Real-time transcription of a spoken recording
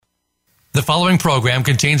The following program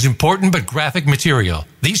contains important but graphic material.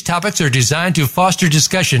 These topics are designed to foster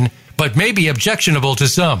discussion, but may be objectionable to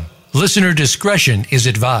some. Listener discretion is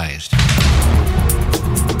advised.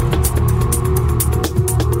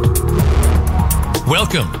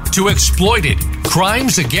 Welcome to Exploited: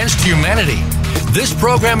 Crimes Against Humanity. This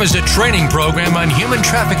program is a training program on human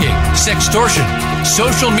trafficking, sextortion,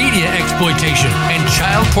 social media exploitation, and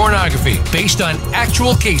child pornography based on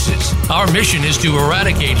actual cases. Our mission is to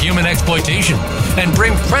eradicate human exploitation and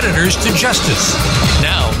bring predators to justice.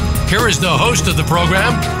 Now, here is the host of the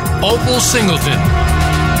program, Opal Singleton.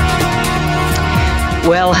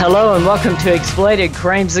 Well, hello and welcome to Exploited: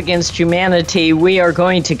 Crimes Against Humanity. We are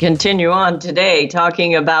going to continue on today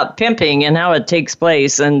talking about pimping and how it takes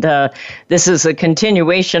place. And this is a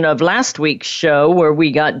continuation of last week's show where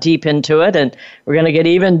we got deep into it, and we're going to get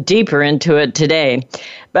even deeper into it today.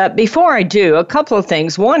 But before I do, a couple of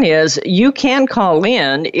things. One is you can call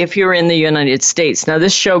in if you're in the United States. Now,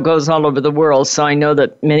 this show goes all over the world, so I know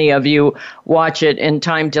that many of you watch it in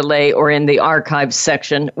time delay or in the archives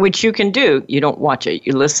section, which you can do. You don't watch it,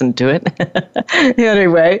 you listen to it.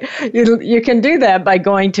 Anyway, you can do that by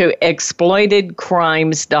going to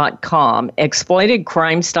exploitedcrimes.com,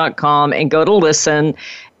 exploitedcrimes.com, and go to listen.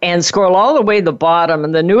 And scroll all the way to the bottom,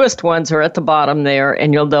 and the newest ones are at the bottom there,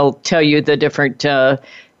 and they'll tell you the different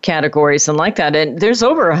categories and like that. And there's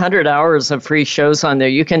over 100 hours of free shows on there.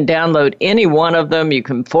 You can download any one of them. You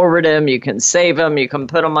can forward them. You can save them. You can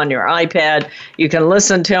put them on your iPad. You can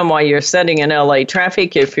listen to them while you're sitting in LA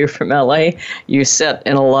traffic. If you're from LA, you sit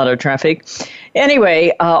in a lot of traffic.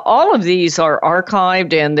 Anyway, all of these are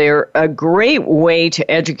archived, and they're a great way to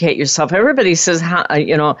educate yourself. Everybody says, I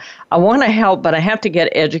want to help, but I have to get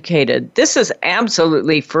educated. This is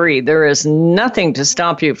absolutely free. There is nothing to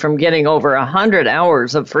stop you from getting over 100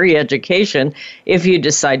 hours of free education if you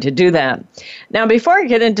decide to do that. Now, before I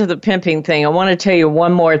get into the pimping thing, I want to tell you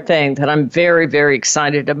one more thing that I'm very, very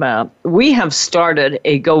excited about. We have started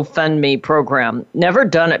a GoFundMe program. Never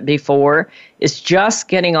done it before. It's just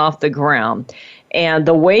getting off the ground. And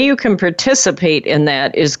the way you can participate in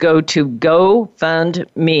that is go to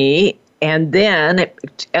GoFundMe, and then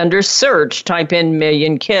under search, type in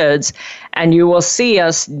Million Kids, and you will see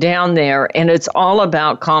us down there. And it's all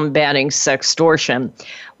about combating sextortion.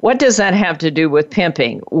 What does that have to do with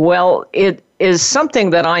pimping? Well, it is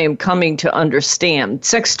something that I am coming to understand.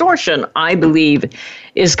 Sextortion, I believe,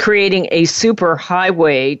 is creating a super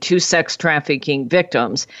highway to sex trafficking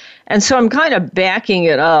victims. And so I'm kind of backing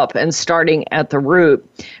it up and starting at the root.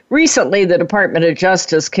 Recently, the Department of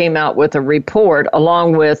Justice came out with a report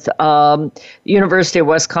along with University of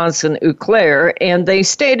Wisconsin Eau Claire, and they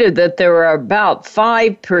stated that there are about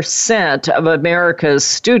 5% of America's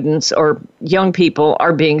students or young people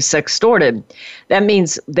are being sextorted. That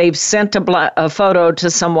means they've sent a photo to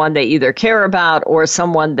someone they either care about or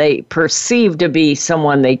someone they perceive to be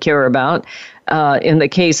someone they care about. In the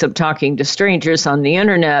case of talking to strangers on the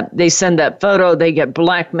internet, they send that photo, they get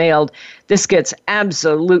blackmailed. This gets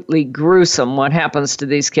absolutely gruesome, what happens to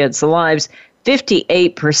these kids' lives.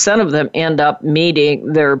 58% of them end up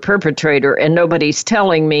meeting their perpetrator, and nobody's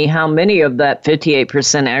telling me how many of that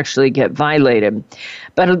 58% actually get violated.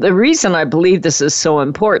 But the reason I believe this is so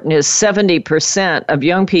important is 70% of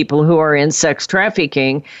young people who are in sex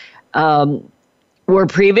trafficking were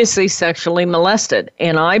previously sexually molested.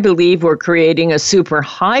 And I believe we're creating a super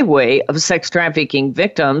highway of sex trafficking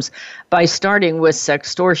victims by starting with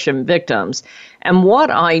sextortion victims. And what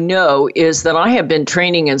I know is that I have been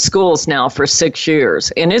training in schools now for 6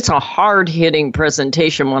 years, and it's a hard-hitting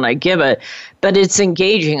presentation when I give it, but it's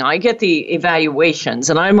engaging. I get the evaluations,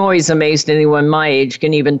 and I'm always amazed anyone my age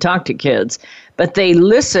can even talk to kids. But they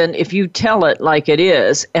listen if you tell it like it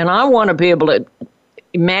is, and I want to be able to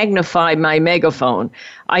magnify my megaphone.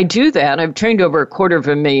 I do that. I've trained over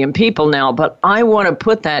 250,000 people now, but I want to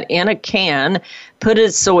put that in a can, put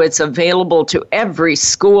it so it's available to every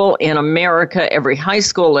school in America, every high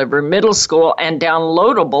school, every middle school, and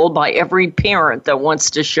downloadable by every parent that wants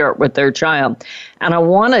to share it with their child. And I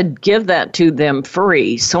want to give that to them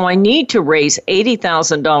free. So I need to raise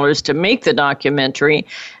 $80,000 to make the documentary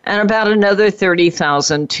and about another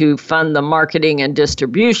 $30,000 to fund the marketing and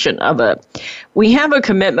distribution of it. We have a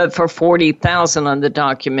commitment for $40,000 on the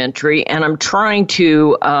documentary, and I'm trying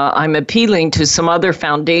to, I'm appealing to some other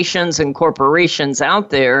foundations and corporations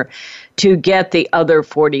out there to get the other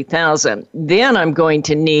 $40,000. Then I'm going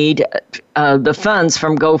to need the funds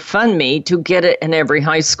from GoFundMe to get it in every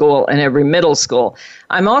high school and every middle school.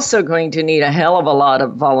 I'm also going to need a hell of a lot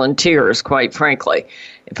of volunteers, quite frankly,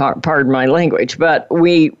 if I pardon my language, but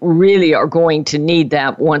we really are going to need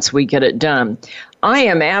that once we get it done. I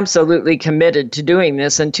am absolutely committed to doing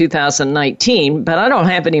this in 2019, but I don't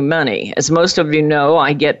have any money. As most of you know,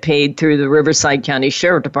 I get paid through the Riverside County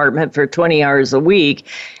Sheriff Department for 20 hours a week,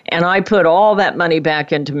 and I put all that money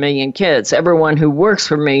back into Million Kids. Everyone who works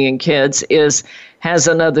for Million Kids has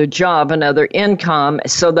another job, another income,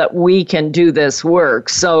 so that we can do this work.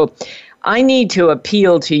 So I need to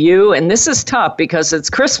appeal to you, and this is tough because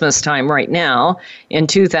it's Christmas time right now in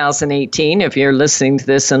 2018, if you're listening to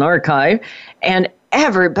this in archive, and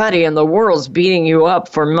everybody in the world's beating you up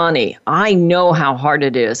for money. I know how hard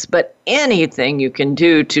it is, but anything you can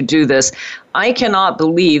do to do this, I cannot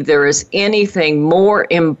believe there is anything more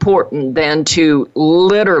important than to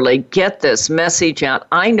literally get this message out.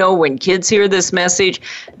 I know when kids hear this message,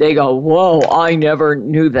 they go, whoa, I never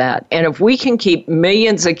knew that. And if we can keep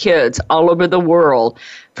millions of kids all over the world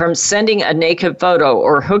from sending a naked photo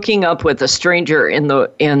or hooking up with a stranger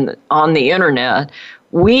on the internet,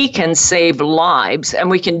 we can save lives, and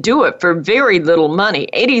we can do it for very little money,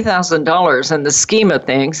 $80,000 in the scheme of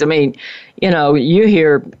things. I mean, you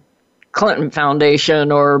hear Clinton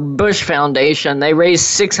Foundation or Bush Foundation, they raised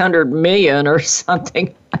 $600 million or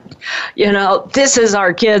something. This is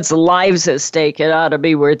our kids' lives at stake. It ought to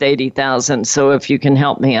be worth $80,000. So if you can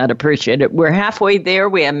help me, I'd appreciate it. We're halfway there.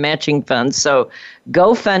 We have matching funds. So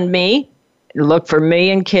GoFundMe. Look for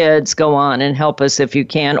Million Kids. Go on and help us if you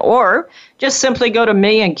can. Or just simply go to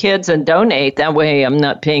Million Kids and donate. That way I'm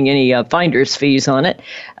not paying any finder's fees on it.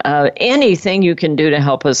 Anything you can do to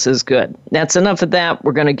help us is good. That's enough of that.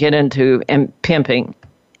 We're going to get into pimping.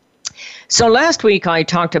 So last week I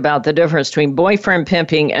talked about the difference between boyfriend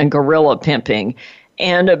pimping and guerrilla pimping.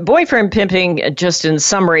 And boyfriend pimping, just in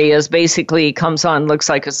summary, is basically comes on, looks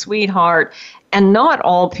like a sweetheart, and not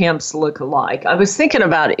all pimps look alike. I was thinking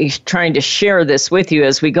about trying to share this with you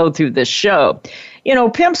as we go through this show.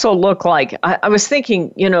 Pimps will look like, I was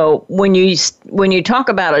thinking, when you talk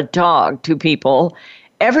about a dog to people,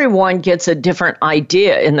 everyone gets a different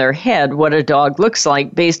idea in their head what a dog looks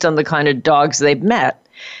like based on the kind of dogs they've met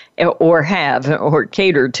or have or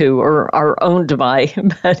cater to or are owned by.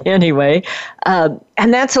 But anyway, and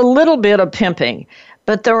that's a little bit of pimping.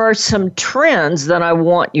 But there are some trends that I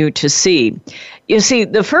want you to see. You see,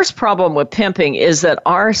 the first problem with pimping is that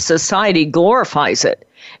our society glorifies it.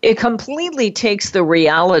 It completely takes the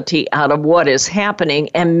reality out of what is happening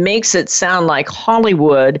and makes it sound like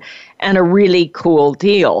Hollywood and a really cool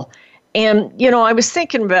deal. And, I was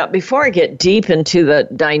thinking about, before I get deep into the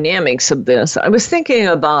dynamics of this, I was thinking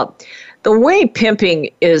about the way pimping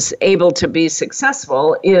is able to be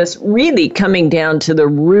successful is really coming down to the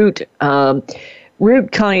root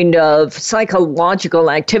kind of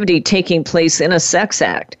psychological activity taking place in a sex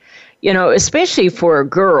act. Especially for a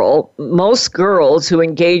girl, most girls who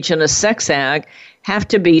engage in a sex act have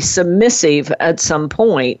to be submissive at some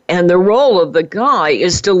point, and the role of the guy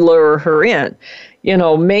is to lure her in.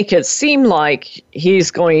 Make it seem like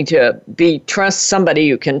he's going to trust somebody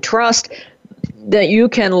you can trust, that you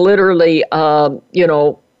can literally,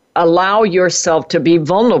 allow yourself to be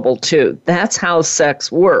vulnerable to. That's how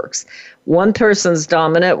sex works. One person's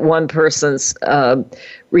dominant, one person's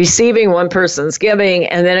receiving, one person's giving,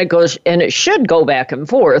 and then it should go back and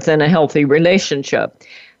forth in a healthy relationship.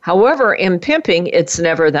 However, in pimping, it's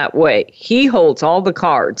never that way. He holds all the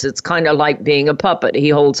cards. It's kind of like being a puppet. He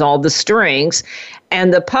holds all the strings,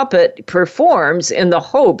 and the puppet performs in the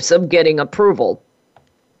hopes of getting approval.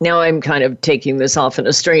 Now I'm kind of taking this off in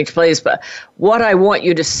a strange place, but what I want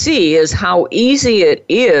you to see is how easy it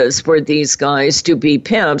is for these guys to be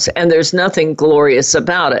pimps, and there's nothing glorious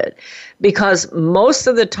about it. Because most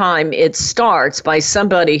of the time it starts by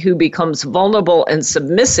somebody who becomes vulnerable and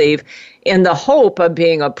submissive in the hope of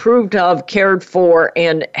being approved of, cared for,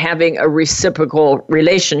 and having a reciprocal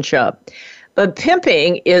relationship. But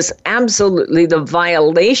pimping is absolutely the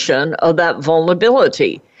violation of that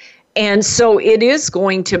vulnerability. And so it is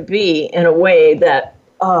going to be in a way that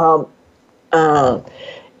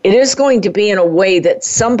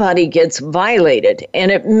somebody gets violated.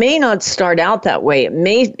 And it may not start out that way. It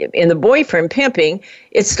may, in the boyfriend pimping,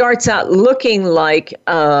 it starts out looking like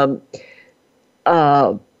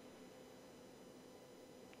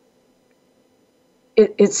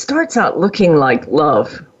it starts out looking like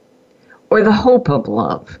love or the hope of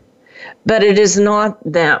love, but it is not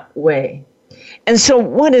that way. And so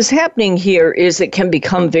what is happening here is it can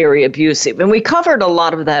become very abusive. And we covered a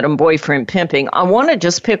lot of that in boyfriend pimping. I want to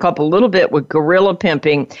just pick up a little bit with guerrilla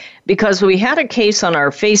pimping because we had a case on our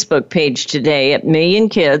Facebook page today at Million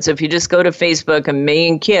Kids. If you just go to Facebook and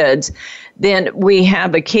Million Kids, then we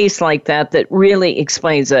have a case like that really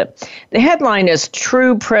explains it. The headline is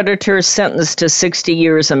True Predator Sentenced to 60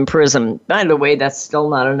 Years in Prison. By the way, that's still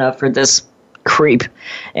not enough for this creep.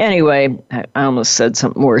 Anyway, I almost said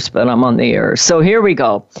something worse, but I'm on the air. So here we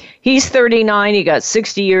go. He's 39. He got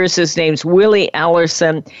 60 years. His name's Willie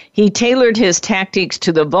Allerson. He tailored his tactics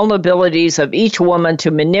to the vulnerabilities of each woman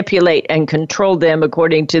to manipulate and control them,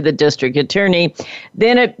 according to the district attorney.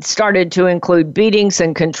 Then it started to include beatings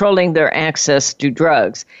and controlling their access to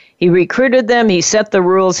drugs. He recruited them, he set the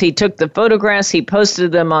rules, he took the photographs, he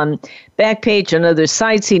posted them on Backpage and other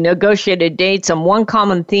sites, he negotiated dates, and one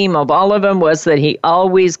common theme of all of them was that he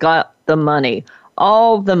always got the money.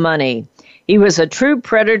 All the money. He was a true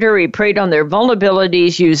predator. He preyed on their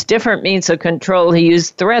vulnerabilities, used different means of control. He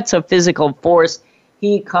used threats of physical force.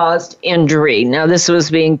 He caused injury. Now, this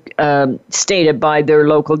was being stated by their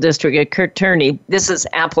local district attorney. This is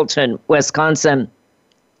Appleton, Wisconsin.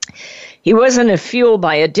 He wasn't fueled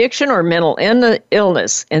by addiction or mental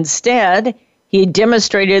illness. Instead, he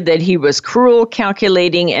demonstrated that he was cruel,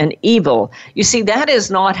 calculating, and evil. You see, that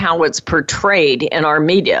is not how it's portrayed in our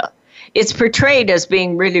media. It's portrayed as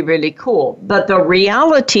being really, really cool. But the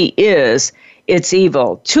reality is it's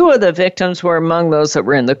evil. 2 of the victims were among those that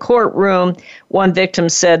were in the courtroom. One victim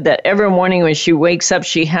said that every morning when she wakes up,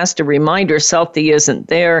 she has to remind herself that he isn't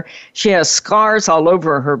there. She has scars all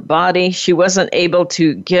over her body. She wasn't able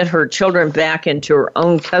to get her children back into her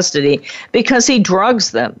own custody because he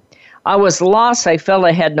drugs them. I was lost. I felt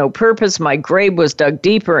I had no purpose. My grave was dug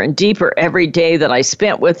deeper and deeper every day that I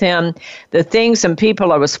spent with him. The things and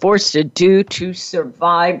people I was forced to do to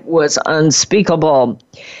survive was unspeakable.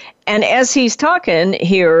 And as he's talking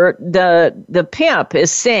here, the pimp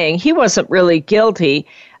is saying he wasn't really guilty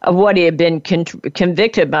of what he had been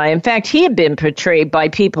convicted by. In fact, he had been portrayed by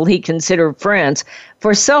people he considered friends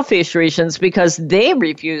for selfish reasons because they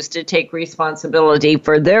refused to take responsibility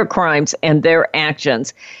for their crimes and their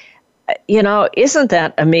actions. You know, isn't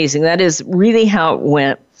that amazing? That is really how it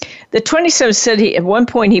went. The 27 said at one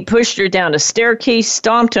point he pushed her down a staircase,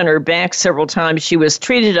 stomped on her back several times. She was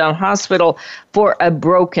treated in hospital for a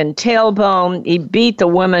broken tailbone. He beat the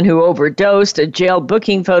woman who overdosed. A jail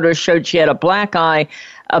booking photo showed she had a black eye,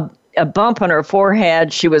 a bump on her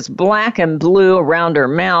forehead. She was black and blue around her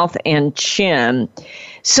mouth and chin.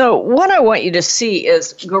 So what I want you to see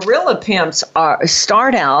is gorilla pimps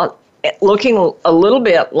start out looking a little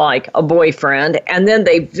bit like a boyfriend, and then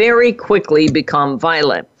they very quickly become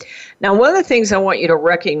violent. Now, one of the things I want you to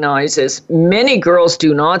recognize is many girls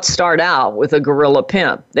do not start out with a gorilla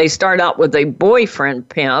pimp. They start out with a boyfriend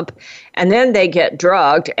pimp, and then they get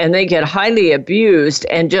drugged, and they get highly abused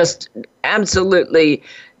and just absolutely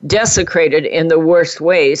desecrated in the worst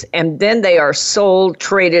ways, and then they are sold,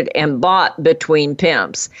 traded, and bought between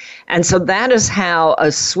pimps. And so that is how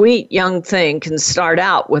a sweet young thing can start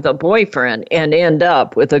out with a boyfriend and end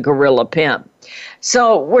up with a gorilla pimp.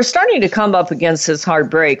 So we're starting to come up against this hard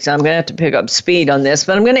break, so I'm going to have to pick up speed on this,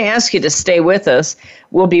 but I'm going to ask you to stay with us.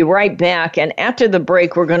 We'll be right back, and after the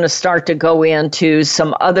break, we're going to start to go into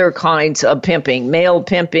some other kinds of pimping, male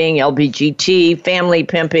pimping, LBGT, family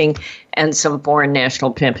pimping, and some foreign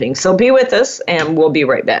national pimping. So be with us, and we'll be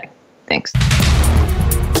right back. Thanks.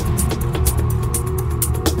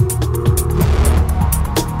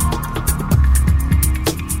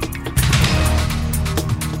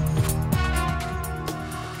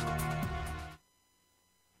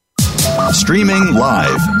 Streaming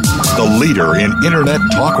live, the leader in Internet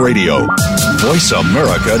talk radio,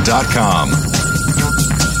 VoiceAmerica.com.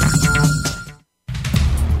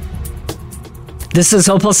 This is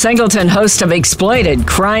Opal Singleton, host of Exploited: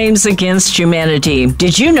 Crimes Against Humanity.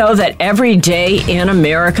 Did you know that every day in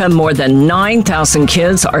America, more than 9,000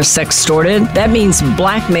 kids are sextorted? That means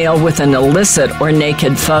blackmail with an illicit or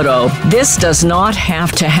naked photo. This does not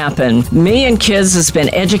have to happen. Million Kids has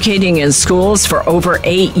been educating in schools for over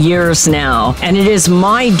 8 years now, and it is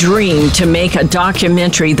my dream to make a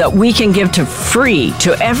documentary that we can give to free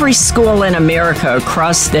to every school in America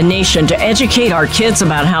across the nation to educate our kids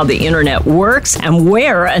about how the internet works and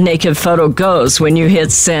where a naked photo goes when you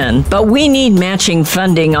hit send. But we need matching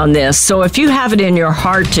funding on this, so if you have it in your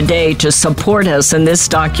heart today to support us in this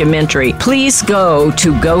documentary, please go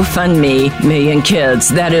to GoFundMe Million Kids.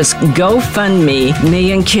 That is GoFundMe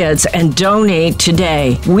Million Kids, and donate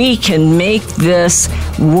today. We can make this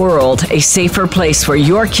world a safer place for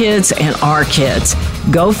your kids and our kids.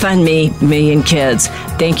 GoFundMe Million Kids.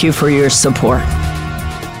 Thank you for your support.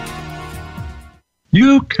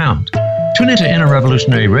 You count. Tune into Inner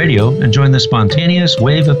Revolutionary Radio and join the spontaneous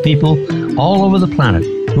wave of people all over the planet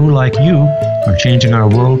who, like you, are changing our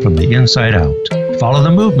world from the inside out. Follow the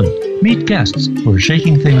movement. Meet guests who are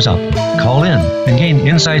shaking things up. Call in and gain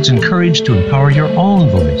insights and courage to empower your own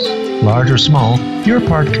voice. Large or small, your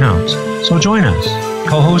part counts. So join us.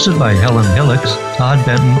 Co-hosted by Helen Hillocks, Todd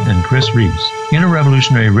Benton, and Chris Reeves. Inner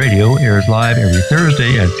Revolutionary Radio airs live every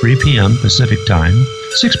Thursday at 3 p.m. Pacific Time,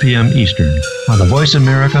 6 p.m. Eastern, on the Voice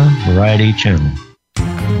America Variety Channel.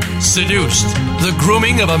 Seduced, The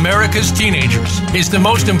Grooming of America's Teenagers is the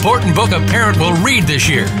most important book a parent will read this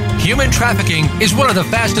year. Human trafficking is one of the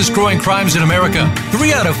fastest growing crimes in America.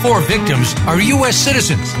 3 out of 4 victims are U.S.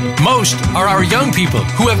 citizens. Most are our young people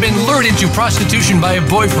who have been lured into prostitution by a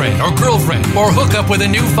boyfriend or girlfriend or hook up with a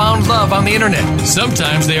newfound love on the internet.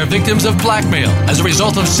 Sometimes they are victims of blackmail as a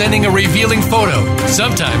result of sending a revealing photo.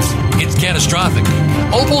 Sometimes it's catastrophic.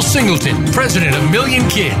 Opal Singleton, president of Million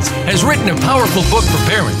Kids, has written a powerful book for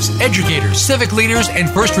parents, educators, civic leaders, and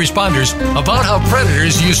first responders about how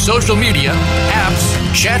predators use social media, apps,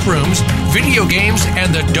 chat rooms, video games,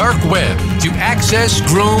 and the dark web to access,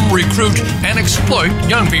 groom, recruit, and exploit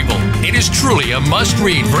young people. It is truly a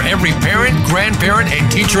must-read for every parent, grandparent,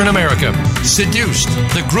 and teacher in America. Seduced,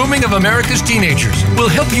 The Grooming of America's Teenagers will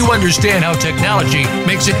help you understand how technology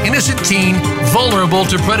makes an innocent teen vulnerable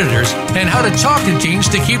to predators and how to talk to teens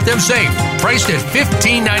to keep them safe. Priced at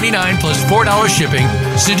 $15.99 plus $4 shipping,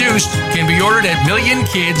 Seduced can be ordered at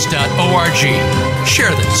millionkids.org.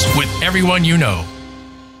 Share this with everyone you know.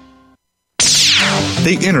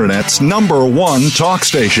 The Internet's #1 talk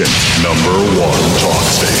station. #1 talk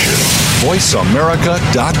station.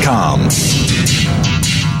 VoiceAmerica.com.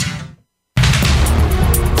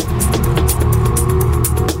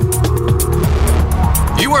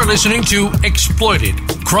 You are listening to Exploited,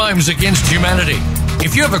 Crimes Against Humanity.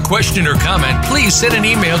 If you have a question or comment, please send an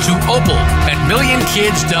email to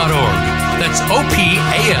opal@millionkids.org. That's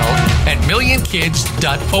OPAL at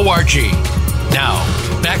millionkids.org. Now,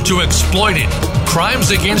 back to Exploited, Crimes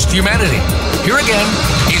Against Humanity. Here again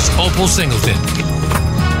is Opal Singleton.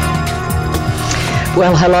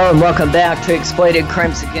 Well, hello and welcome back to Exploited,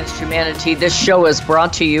 Crimes Against Humanity. This show is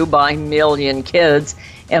brought to you by Million Kids,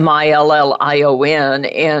 MILLION,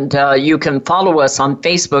 and you can follow us on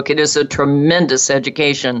Facebook. It is a tremendous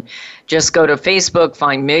education. Just go to Facebook,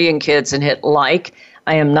 find Million Kids, and hit like.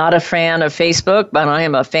 I am not a fan of Facebook, but I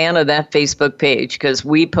am a fan of that Facebook page because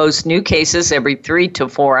we post new cases every 3 to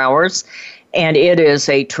 4 hours, and it is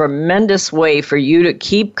a tremendous way for you to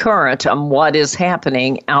keep current on what is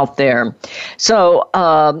happening out there. So,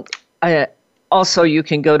 also, you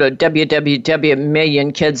can go to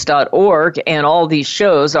www.millionkids.org, and all these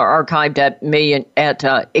shows are archived at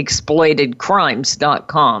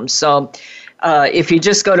exploitedcrimes.com. So if you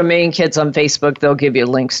just go to Million Kids on Facebook, they'll give you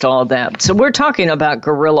links to all that. So we're talking about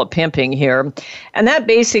guerrilla pimping here, and that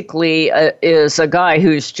basically is a guy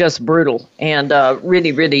who's just brutal and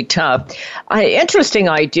really, really tough. Interesting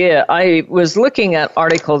idea. I was looking at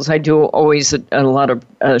articles. I do always a lot of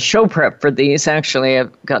show prep for these. Actually,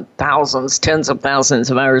 I've got thousands, tens of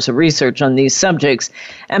thousands of hours of research on these subjects.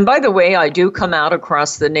 And by the way, I do come out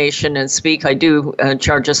across the nation and speak. I do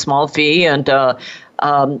charge a small fee and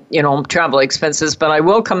travel expenses, but I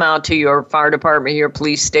will come out to your fire department, your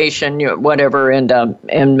police station, whatever, and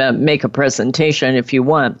make a presentation if you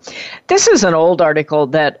want. This is an old article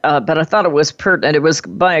but I thought it was pertinent. It was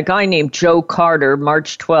by a guy named Joe Carter,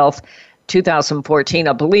 March 12th, 2014.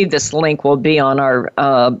 I believe this link will be on our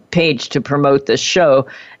page to promote this show.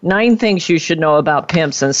 9 things you should know about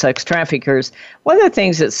pimps and sex traffickers. One of the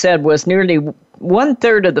things it said was nearly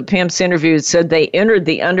 1/3 of the pimps interviewed said they entered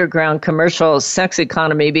the underground commercial sex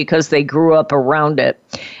economy because they grew up around it.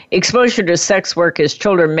 Exposure to sex work as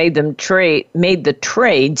children made the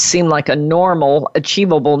trade seem like a normal,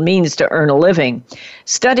 achievable means to earn a living.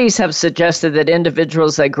 Studies have suggested that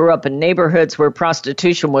individuals that grew up in neighborhoods where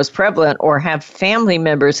prostitution was prevalent or have family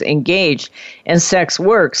members engaged in sex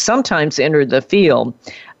work sometimes entered the field.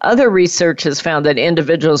 Other research has found that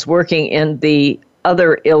individuals working in the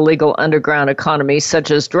other illegal underground economies,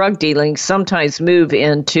 such as drug dealing, sometimes move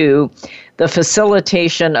into the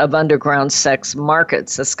facilitation of underground sex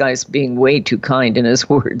markets. This guy's being way too kind in his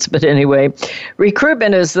words. But anyway,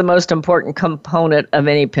 recruitment is the most important component of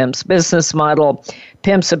any pimp's business model.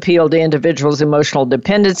 Pimps appeal to individuals' emotional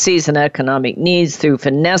dependencies and economic needs through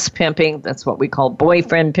finesse pimping. That's what we call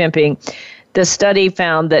boyfriend pimping. The study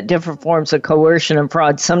found that different forms of coercion and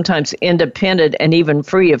fraud, sometimes independent and even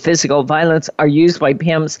free of physical violence, are used by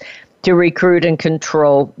pimps to recruit and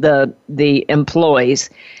control the employees.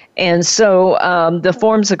 And so the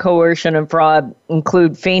forms of coercion and fraud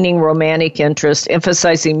include feigning romantic interest,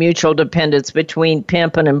 emphasizing mutual dependence between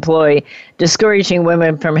pimp and employee, discouraging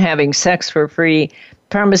women from having sex for free,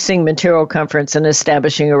 promising material comforts, and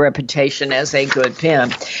establishing a reputation as a good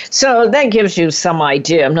pimp. So that gives you some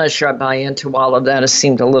idea. I'm not sure I buy into all of that. It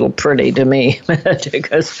seemed a little pretty to me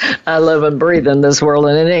because I live and breathe in this world,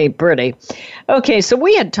 and it ain't pretty. Okay, so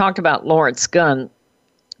we had talked about Lawrence Gunn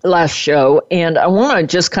last show, and I want to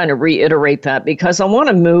just kind of reiterate that because I want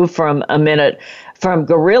to move from a minute from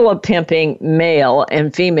guerrilla pimping male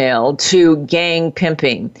and female to gang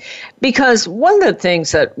pimping. Because one of the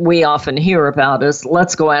things that we often hear about is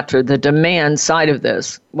let's go after the demand side of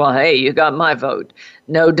this. Well, hey, you got my vote.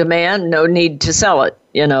 No demand, no need to sell it,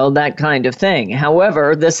 that kind of thing.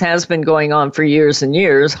 However, this has been going on for years and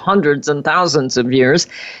years, hundreds and thousands of years,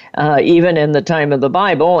 even in the time of the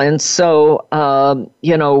Bible. And so,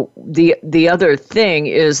 the other thing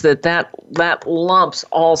is that lumps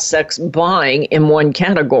all sex buying in one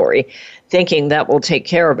category, thinking that will take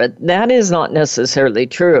care of it. That is not necessarily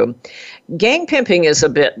true. Gang pimping is a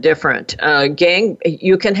bit different.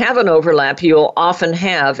 You can have an overlap. You'll often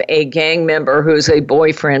have a gang member who's a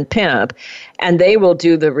boyfriend pimp, and they will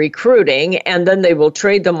do the recruiting, and then they will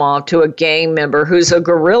trade them off to a gang member who's a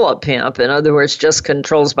guerrilla pimp, in other words, just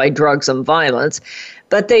controls by drugs and violence.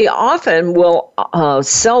 But they often will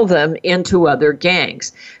sell them into other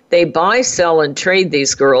gangs. They buy, sell, and trade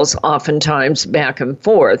these girls oftentimes back and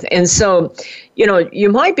forth. And so, you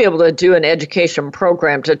might be able to do an education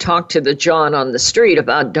program to talk to the John on the street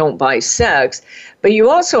about don't buy sex, but you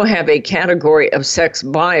also have a category of sex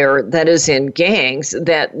buyer that is in gangs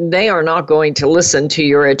that they are not going to listen to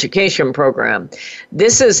your education program.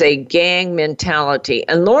 This is a gang mentality,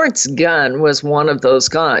 and Lawrence Gunn was one of those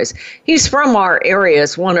guys. He's from our area.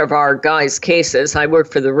 It's one of our guys' cases. I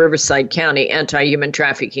work for the Riverside County Anti-Human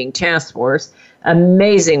Trafficking Task Force.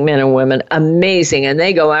 Amazing men and women, amazing. And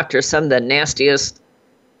they go after some of the nastiest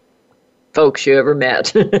folks you ever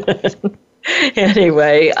met.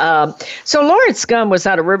 Anyway, so Lawrence Gunn was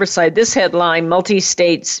out of Riverside. This headline,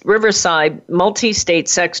 Riverside multi-state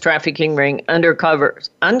sex trafficking ring uncovers,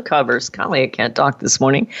 golly, I can't talk this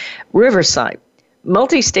morning, Riverside.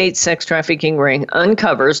 Multi-state sex trafficking ring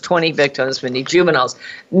uncovers 20 victims, many juveniles.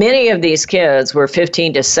 Many of these kids were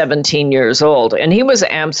 15 to 17 years old, and he was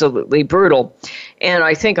absolutely brutal. And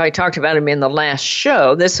I think I talked about him in the last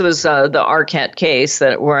show. This was the RCAT case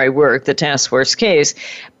where I work, the task force case.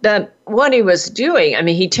 But what he was doing,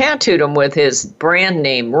 he tattooed them with his brand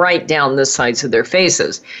name right down the sides of their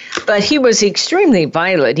faces. But he was extremely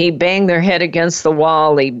violent. He banged their head against the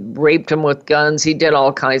wall. He raped them with guns. He did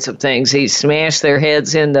all kinds of things. He smashed their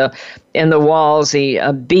heads in the walls. He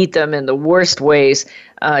beat them in the worst ways.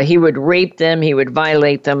 He would rape them. He would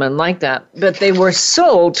violate them and like that. But they were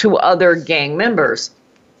sold to other gang members.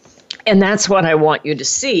 And that's what I want you to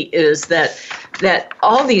see is that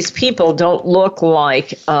all these people don't look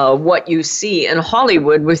like what you see in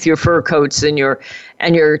Hollywood with your fur coats and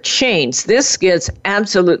your chains. This gets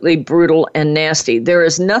absolutely brutal and nasty. There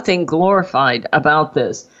is nothing glorified about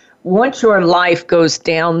this. Once your life goes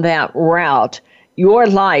down that route, your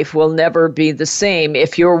life will never be the same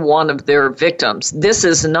if you're one of their victims. This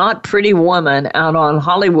is not Pretty Woman out on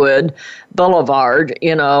Hollywood Boulevard,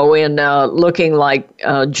 looking like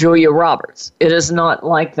Julia Roberts. It is not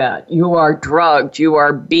like that. You are drugged, you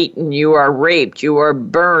are beaten, you are raped, you are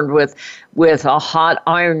burned with a hot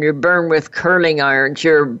iron, you're burned with curling irons,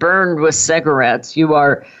 you're burned with cigarettes, you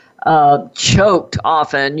are choked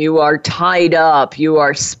often, you are tied up, you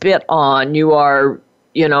are spit on, you are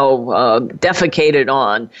defecated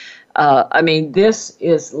on. This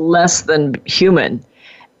is less than human.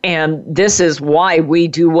 And this is why we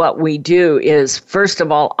do what we do is, first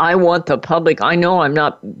of all, I want the public, I know I'm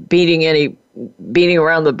not beating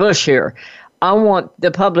around the bush here. I want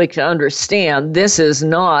the public to understand this is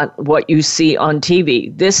not what you see on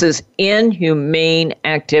TV. This is inhumane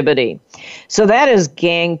activity. So that is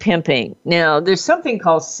gang pimping. Now, there's something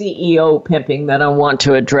called CEO pimping that I want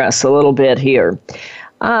to address a little bit here.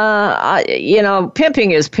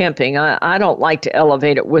 Pimping is pimping. I don't like to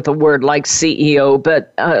elevate it with a word like CEO,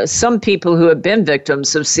 but some people who have been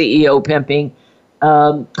victims of CEO pimping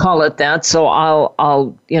call it that. So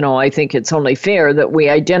I think it's only fair that we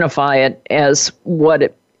identify it as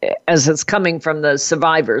as it's coming from the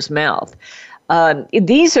survivor's mouth.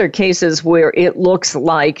 These are cases where it looks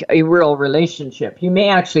like a real relationship. You may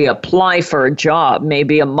actually apply for a job,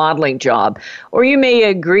 maybe a modeling job, or you may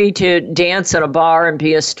agree to dance at a bar and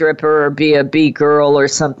be a stripper or be a B-girl or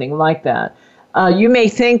something like that. You may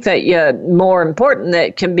think that more important,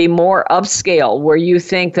 that can be more upscale, where you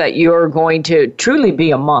think that you're going to truly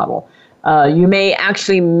be a model. You may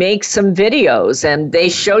actually make some videos, and they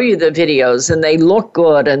show you the videos, and they look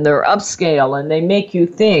good, and they're upscale, and they make you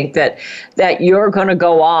think that you're going to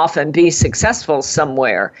go off and be successful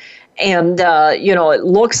somewhere. And, it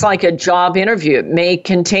looks like a job interview. It may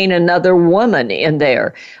contain another woman in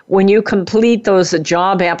there. When you complete those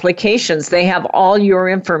job applications, they have all your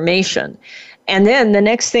information. And then the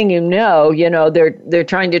next thing you know, they're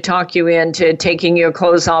trying to talk you into taking your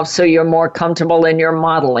clothes off so you're more comfortable in your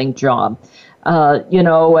modeling job. When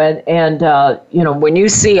you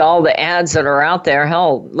see all the ads that are out there,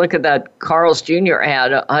 hell, look at that Carl's Jr.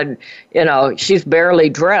 ad. She's barely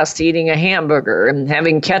dressed, eating a hamburger and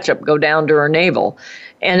having ketchup go down to her navel.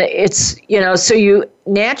 And it's, so you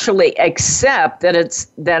naturally accept that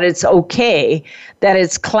it's okay, that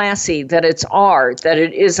it's classy, that it's art, that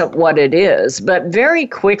it isn't what it is. But very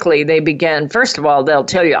quickly they begin, first of all, they'll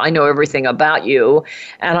tell you, I know everything about you,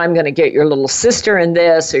 and I'm going to get your little sister in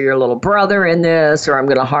this, or your little brother in this, or I'm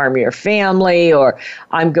going to harm your family, or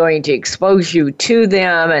I'm going to expose you to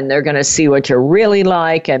them, and they're going to see what you're really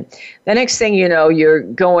like. And the next thing you know, you're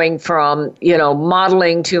going from,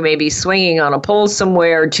 modeling to maybe swinging on a pole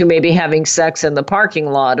somewhere to maybe having sex in the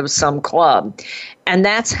parking lot of some club. And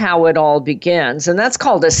that's how it all begins. And that's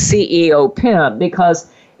called a CEO pimp,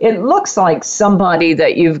 because it looks like somebody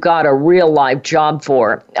that you've got a real life job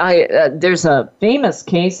for. There's a famous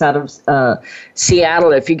case out of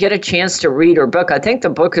Seattle. If you get a chance to read her book, I think the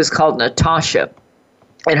book is called Natasha.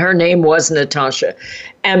 And her name was Natasha.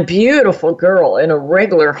 And beautiful girl in a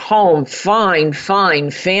regular home, fine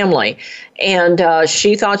family. And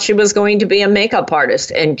she thought she was going to be a makeup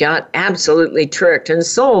artist and got absolutely tricked and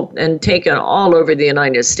sold and taken all over the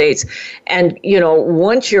United States. And,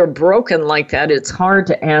 once you're broken like that, it's hard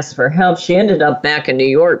to ask for help. She ended up back in New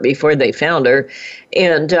York before they found her.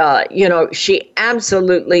 And, she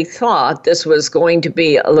absolutely thought this was going to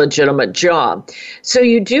be a legitimate job. So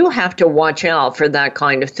you do have to watch out for that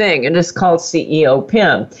kind of thing. And it's called CEO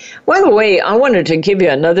pimp. By the way, I wanted to give you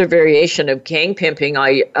another variation of gang pimping.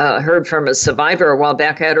 I heard from a survivor a while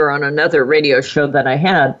back. I had her on another radio show that I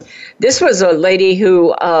had. This was a lady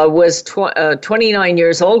who was 29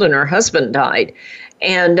 years old and her husband died.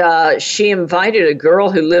 And she invited a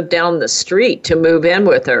girl who lived down the street to move in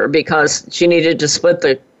with her because she needed to split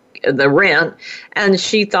the rent, and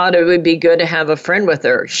she thought it would be good to have a friend with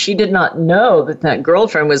her. She did not know that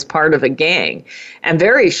girlfriend was part of a gang. And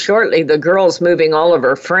very shortly, the girl's moving all of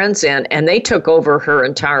her friends in, and they took over her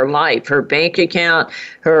entire life, her bank account,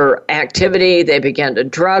 her activity. They began to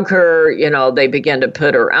drug her. They began to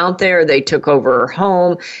put her out there. They took over her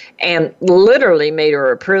home and literally made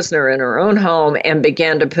her a prisoner in her own home and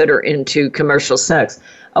began to put her into commercial sex.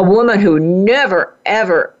 A woman who never,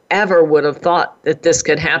 ever would have thought that this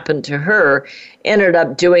could happen to her ended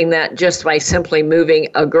up doing that just by simply moving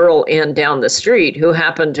a girl in down the street who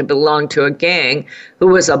happened to belong to a gang, who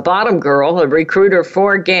was a bottom girl, a recruiter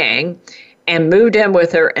for a gang, and moved in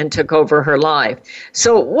with her and took over her life.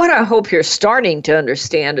 So what I hope you're starting to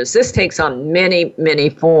understand is this takes on many, many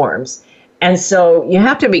forms. And so you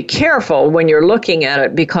have to be careful when you're looking at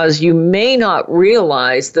it, because you may not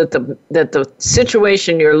realize that the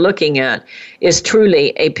situation you're looking at is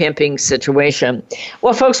truly a pimping situation.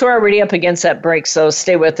 Well, folks, we're already up against that break, so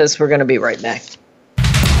stay with us. We're going to be right back.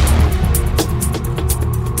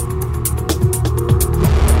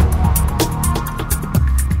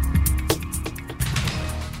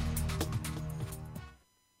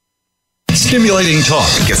 Stimulating talk.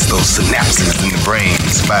 It gets those synapses in the brain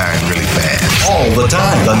firing really fast. All the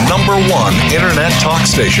time. The #1 internet talk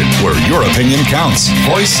station where your opinion counts.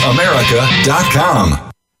 VoiceAmerica.com.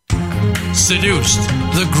 Seduced,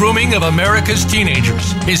 The Grooming of America's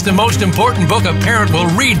Teenagers is the most important book a parent will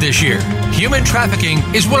read this year. Human trafficking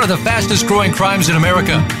is one of the fastest growing crimes in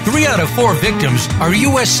America. 3 out of 4 victims are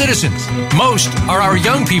U.S. citizens. Most are our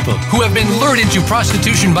young people who have been lured into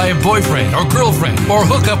prostitution by a boyfriend or girlfriend or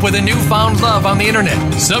hook up with a newfound love on the internet.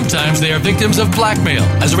 Sometimes they are victims of blackmail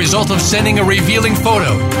as a result of sending a revealing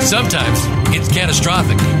photo. Sometimes it's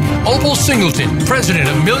catastrophic. Opal Singleton, president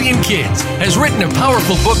of Million Kids, has written a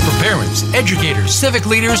powerful book for parents, educators, civic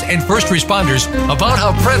leaders, and first responders about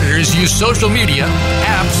how predators use social media,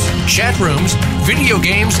 apps, chat rooms, video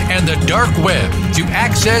games, and the dark web to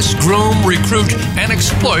access, groom, recruit, and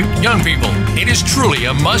exploit young people. It is truly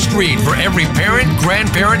a must-read for every parent,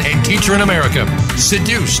 grandparent, and teacher in America.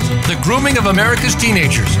 Seduced, The Grooming of America's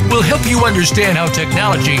Teenagers will help you understand how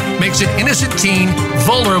technology makes an innocent teen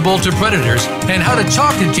vulnerable to predators and how to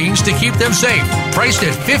talk to teens to keep them safe. Priced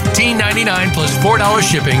at $15.99 plus $4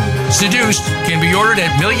 shipping, Seduced can be ordered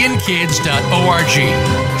at millionkids.org.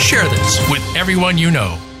 Share this with everyone you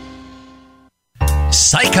know.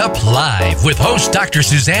 Psych Up Live with host Dr.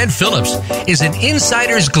 Suzanne Phillips is an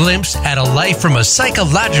insider's glimpse at a life from a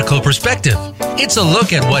psychological perspective. It's a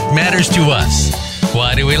look at what matters to us.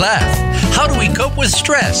 Why do we laugh? How do we cope with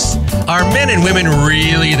stress? Are men and women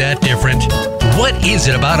really that different? What is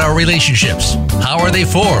it about our relationships? How are they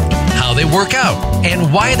formed? How they work out?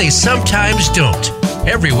 And why they sometimes don't?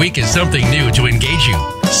 Every week is something new to engage you.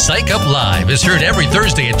 Psych Up Live is heard every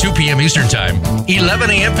Thursday at 2 p.m. Eastern Time, 11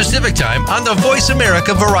 a.m. Pacific Time on the Voice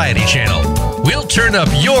America Variety Channel. We'll turn up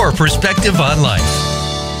your perspective on life.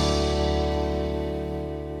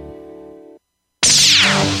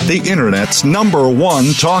 The Internet's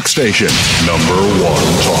 #1 talk station.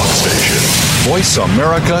 #1 talk station.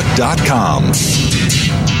 VoiceAmerica.com.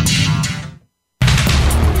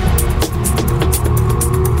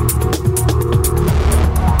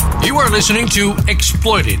 You are listening to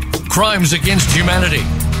Exploited: Crimes Against Humanity.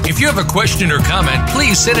 If you have a question or comment,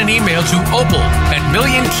 please send an email to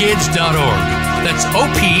opal@millionkids.org. That's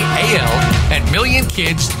OPAL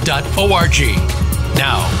 @millionkids.org.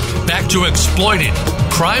 Now, back to Exploited: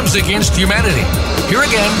 Crimes Against Humanity. Here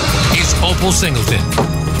again is Opal Singleton.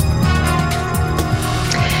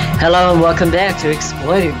 Hello and welcome back to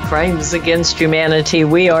Exploited: Crimes Against Humanity.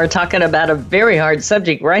 We are talking about a very hard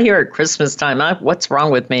subject right here at Christmas time. What's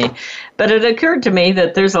wrong with me? But it occurred to me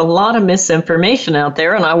that there's a lot of misinformation out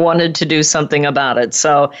there, and I wanted to do something about it.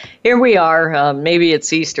 So here we are. Maybe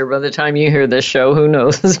it's Easter by the time you hear this show. Who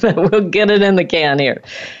knows? But we'll get it in the can here.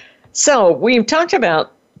 So we've talked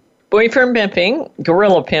about boyfriend pimping,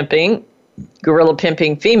 gorilla pimping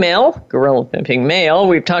female, gorilla pimping male.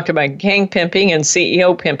 We've talked about gang pimping and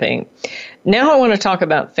CEO pimping. Now I want to talk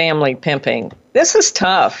about family pimping. This is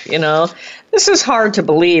tough, you know. This is hard to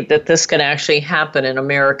believe that this can actually happen in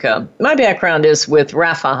America. My background is with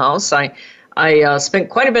Rafa House. I spent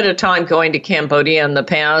quite a bit of time going to Cambodia in the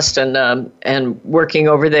past and working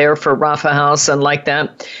over there for Rafa House and like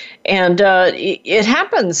that. And it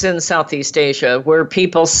happens in Southeast Asia where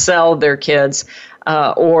people sell their kids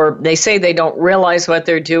or they say they don't realize what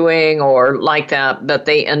they're doing or like that, but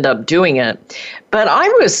they end up doing it. But I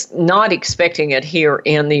was not expecting it here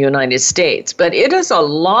in the United States. But it is a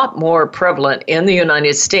lot more prevalent in the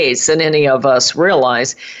United States than any of us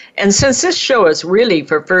realize. And since this show is really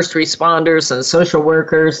for first responders and social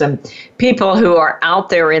workers and people who are out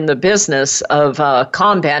there in the business of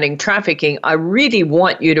combating trafficking, I really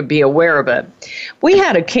want you to be aware of it. We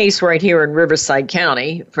had a case right here in Riverside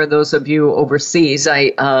County. For those of you overseas,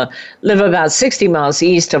 I live about 60 miles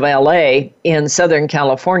east of LA in Southern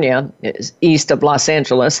California, east of Los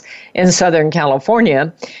Angeles in Southern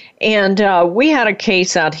California. And we had a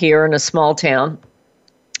case out here in a small town.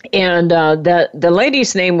 And the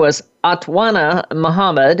lady's name was Atwana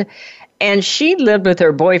Muhammad, and she lived with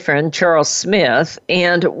her boyfriend, Charles Smith.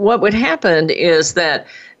 And what would happen is that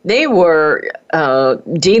they were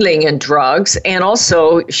dealing in drugs, and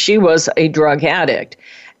also she was a drug addict.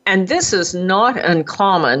 And this is not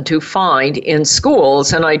uncommon to find in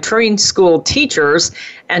schools. And I train school teachers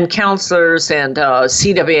and counselors and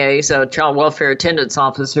CWAs, child welfare attendance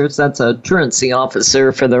officers. That's a truancy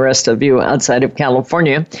officer for the rest of you outside of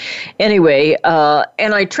California. Anyway,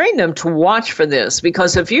 and I train them to watch for this,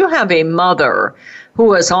 because if you have a mother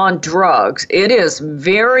who is on drugs, it is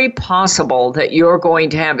very possible that you're going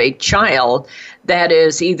to have a child that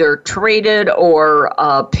is either traded or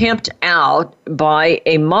pimped out by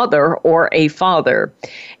a mother or a father.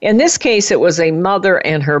 In this case, it was a mother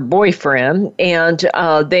and her boyfriend, and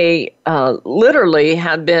they literally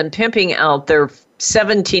had been pimping out their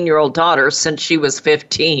 17-year-old daughter since she was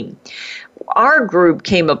 15. Our group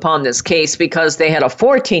came upon this case because they had a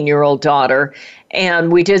 14-year-old daughter,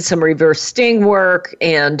 and we did some reverse sting work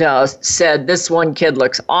and said, this one kid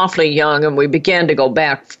looks awfully young, and we began to go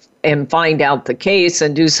back and find out the case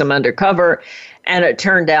and do some undercover. And it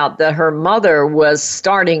turned out that her mother was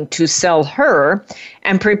starting to sell her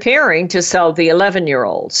and preparing to sell the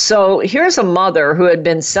 11-year-old. So here's a mother who had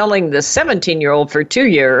been selling the 17-year-old for 2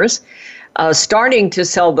 years, starting to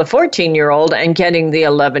sell the 14-year-old and getting the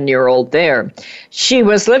 11-year-old there. She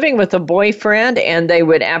was living with a boyfriend, and they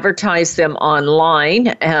would advertise them online.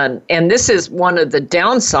 And this is one of the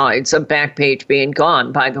downsides of Backpage being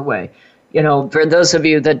gone, by the way. You know, for those of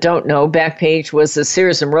you that don't know, Backpage was the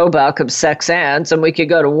Sears and Roebuck of sex ads, and we could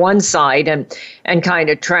go to one site and kind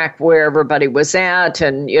of track where everybody was at.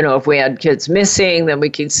 And, you know, if we had kids missing, then we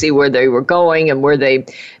could see where they were going and where they'd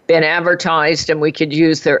been advertised, and we could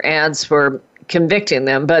use their ads for convicting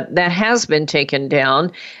them. But that has been taken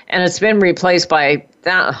down, and it's been replaced by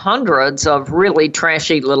hundreds of really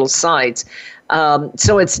trashy little sites.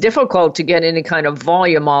 So it's difficult to get any kind of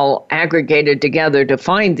volume all aggregated together to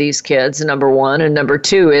find these kids, number one. And number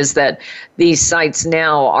two is that these sites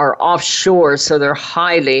now are offshore, so they're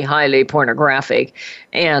highly, highly pornographic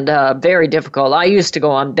and very difficult. I used to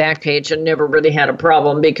go on Backpage and never really had a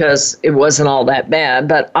problem because it wasn't all that bad.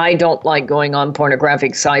 But I don't like going on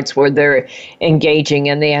pornographic sites where they're engaging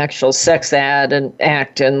in the actual sex act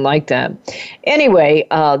and like that. Anyway,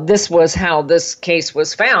 this was how this case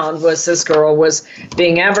was found, was this girl was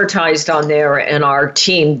being advertised on there, and our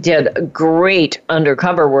team did great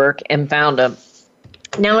undercover work and found him.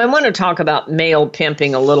 Now, I want to talk about male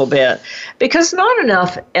pimping a little bit because not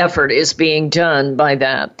enough effort is being done by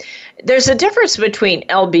that. There's a difference between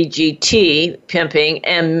LBGT pimping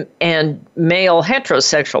and male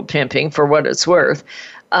heterosexual pimping, for what it's worth.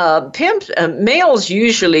 Males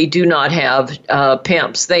usually do not have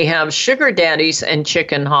pimps. They have sugar daddies and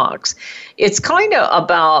chicken hawks. It's kind of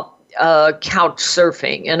about couch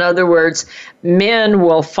surfing. In other words, men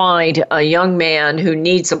will find a young man who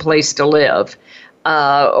needs a place to live.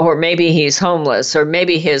 Or maybe he's homeless, or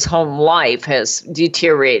maybe his home life has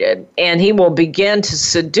deteriorated, and he will begin to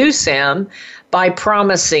seduce him by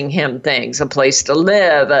promising him things, a place to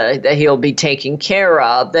live, that he'll be taken care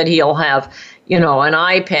of, that he'll have, an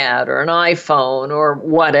iPad or an iPhone or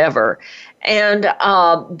whatever. And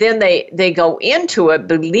then they go into it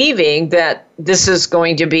believing that this is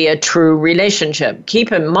going to be a true relationship.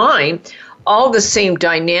 Keep in mind, all the same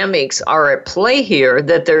dynamics are at play here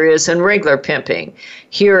that there is in regular pimping.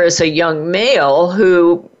 Here is a young male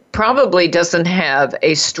who probably doesn't have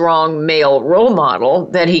a strong male role model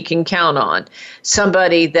that he can count on,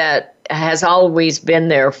 somebody that has always been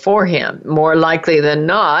there for him. More likely than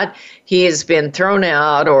not, he has been thrown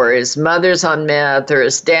out, or his mother's on meth, or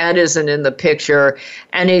his dad isn't in the picture,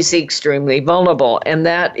 and he's extremely vulnerable. And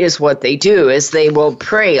that is what they do, is they will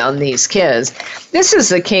prey on these kids. This is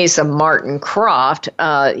the case of Martin Croft.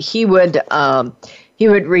 He would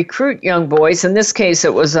recruit young boys. In this case,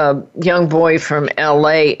 it was a young boy from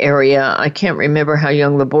L.A. area. I can't remember how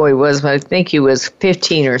young the boy was, but I think he was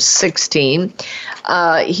 15 or 16.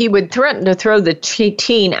 He would threaten to throw the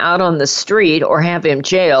teen out on the street or have him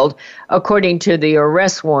jailed, according to the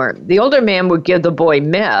arrest warrant. The older man would give the boy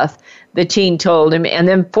meth, the teen told him, and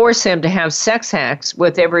then force him to have sex acts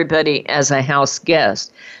with everybody as a house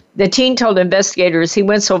guest. The teen told investigators he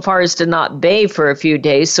went so far as to not bathe for a few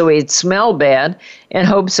days so he'd smell bad, in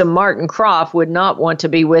hopes that Martin Croft would not want to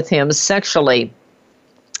be with him sexually.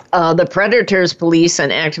 The predators police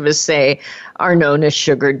and activists say are known as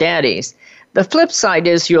sugar daddies. The flip side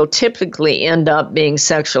is you'll typically end up being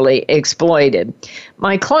sexually exploited.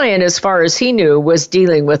 My client, as far as he knew, was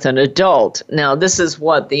dealing with an adult. Now, this is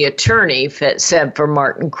what the attorney said for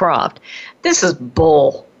Martin Croft. This is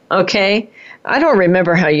bull, okay? I don't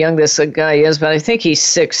remember how young this guy is, but I think he's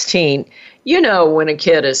 16. You know when a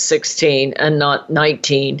kid is 16 and not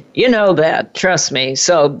 19. You know that, trust me.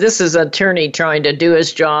 So this is an attorney trying to do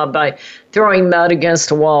his job by throwing mud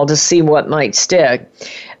against a wall to see what might stick.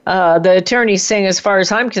 The attorney's saying, as far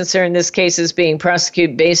as I'm concerned, this case is being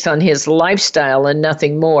prosecuted based on his lifestyle and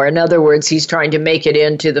nothing more. In other words, he's trying to make it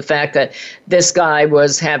into the fact that this guy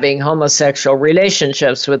was having homosexual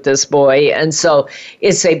relationships with this boy. And so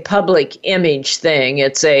it's a public image thing.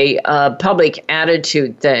 It's a public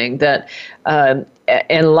attitude thing that,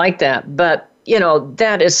 and like that. But,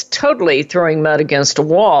 that is totally throwing mud against a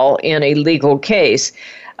wall in a legal case.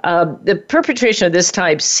 The perpetration of this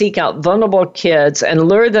type seek out vulnerable kids and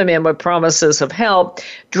lure them in with promises of help.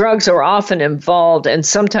 Drugs are often involved and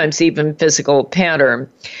sometimes even physical pattern.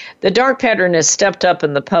 The dark pattern has stepped up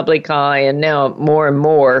in the public eye, and now more and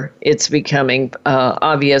more it's becoming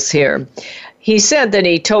obvious here. He said that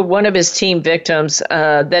he told one of his teen victims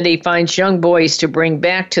that he finds young boys to bring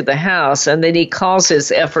back to the house and that he calls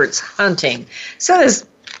his efforts hunting. So this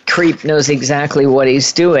creep knows exactly what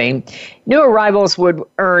he's doing. New arrivals would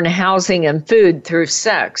earn housing and food through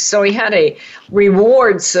sex. So he had a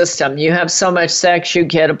reward system. You have so much sex, you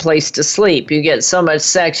get a place to sleep. You get so much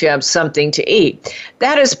sex, you have something to eat.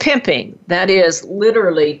 That is pimping. That is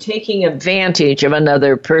literally taking advantage of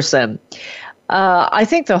another person. I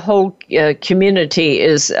think the whole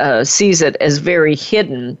community sees it as very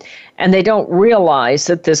hidden, and they don't realize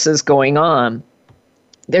that this is going on.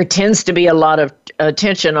 There tends to be a lot of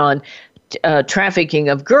attention on trafficking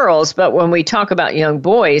of girls, but when we talk about young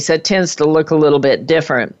boys, it tends to look a little bit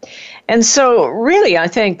different. And so really, I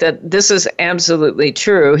think that this is absolutely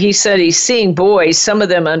true. He said he's seeing boys, some of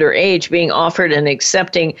them underage, being offered and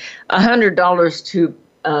accepting $100 to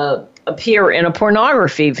appear in a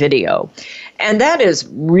pornography video. And that is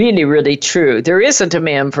really, really true. There is a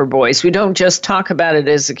demand for voice. We don't just talk about it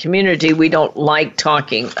as a community. We don't like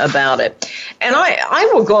talking about it. And I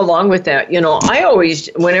will go along with that. I always,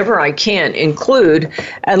 whenever I can, include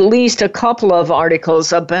at least a couple of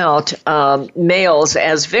articles about males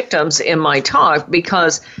as victims in my talk,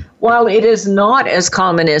 because while it is not as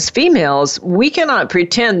common as females, we cannot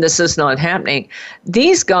pretend this is not happening.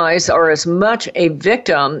 These guys are as much a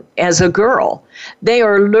victim as a girl. They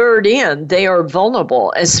are lured in. They are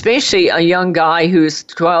vulnerable, especially a young guy who's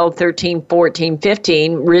 12, 13, 14,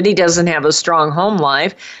 15, really doesn't have a strong home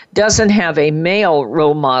life, doesn't have a male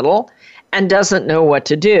role model, and doesn't know what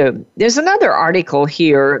to do. There's another article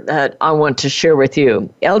here that I want to share with you.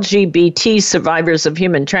 LGBT survivors of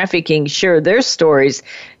human trafficking share their stories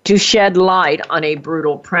to shed light on a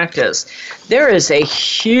brutal practice. There is a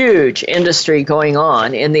huge industry going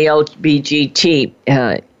on in the LGBT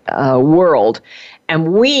world,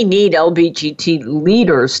 and we need LGBT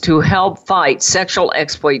leaders to help fight sexual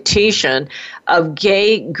exploitation of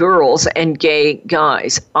gay girls and gay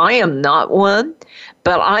guys. I am not one,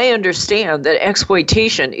 but I understand that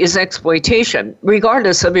exploitation is exploitation,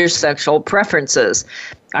 regardless of your sexual preferences.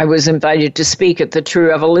 I was invited to speak at the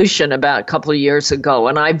True Evolution about a couple of years ago,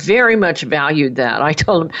 and I very much valued that. I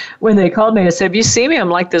told them, when they called me, I said, you see me, I'm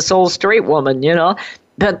like this old straight woman,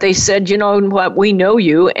 But they said, you know what, we know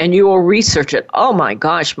you, and you will research it. Oh my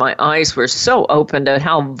gosh, my eyes were so opened at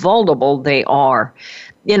how vulnerable they are.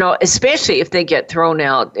 Especially if they get thrown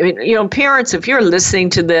out. Parents, if you're listening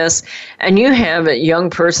to this and you have a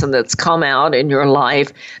young person that's come out in your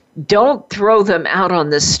life, don't throw them out on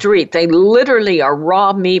the street. They literally are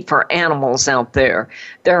raw meat for animals out there.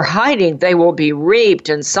 They're hiding. They will be raped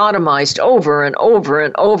and sodomized over and over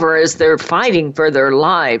and over as they're fighting for their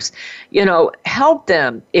lives. Help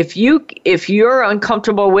them. If you're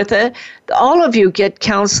uncomfortable with it, all of you get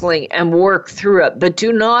counseling and work through it, but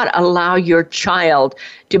do not allow your child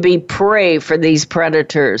to be prey for these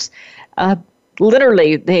predators.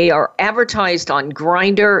 Literally, they are advertised on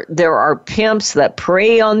Grindr. There are pimps that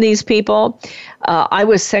prey on these people. I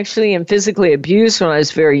was sexually and physically abused when I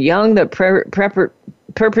was very young. The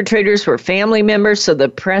perpetrators were family members, so the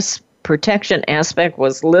press protection aspect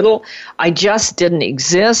was little. I just didn't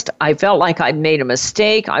exist. I felt like I'd made a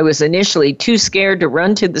mistake. I was initially too scared to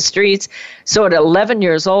run to the streets. So at 11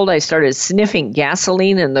 years old, I started sniffing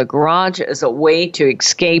gasoline in the garage as a way to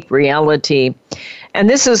escape reality. And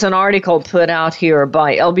this is an article put out here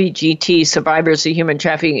by LGBT survivors of human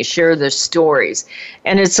trafficking to share their stories.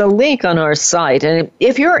 And it's a link on our site. And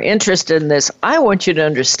if you're interested in this, I want you to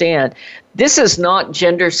understand this is not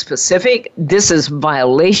gender specific. This is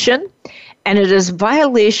violation. And it is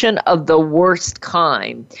violation of the worst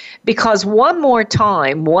kind. Because one more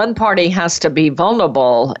time, one party has to be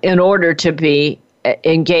vulnerable in order to be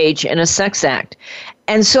engaged in a sex act.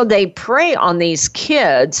 And so they prey on these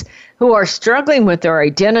kids who are struggling with their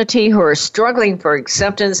identity, who are struggling for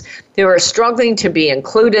acceptance, who are struggling to be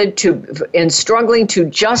included, and struggling to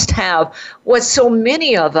just have what so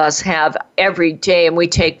many of us have every day, and we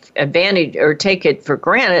take advantage or take it for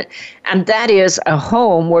granted, and that is a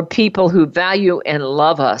home where people who value and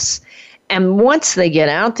love us. And once they get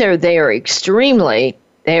out there, they are extremely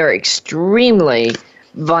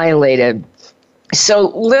violated. So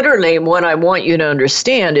literally what I want you to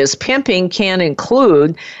understand is pimping can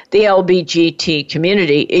include the LGBT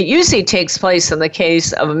community. It usually takes place in the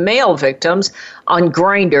case of male victims on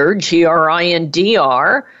Grindr,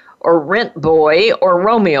 Grindr, or Rent Boy or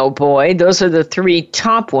Romeo Boy. Those are the three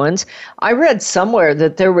top ones. I read somewhere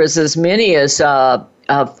that there was as many as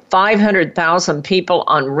 500,000 people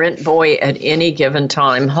on Rent Boy at any given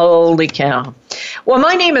time. Holy cow. Well,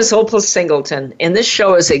 my name is Opal Singleton, and this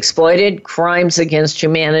show is Exploited Crimes Against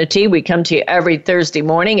Humanity. We come to you every Thursday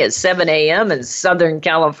morning at 7 a.m. in Southern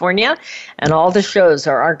California, and all the shows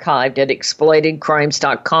are archived at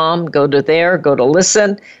exploitedcrimes.com. Go to there, go to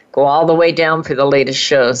listen, go all the way down for the latest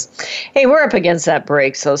shows. Hey, we're up against that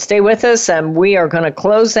break, so stay with us, and we are going to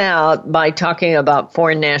close out by talking about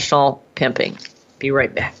foreign national pimping. Be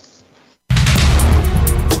right back.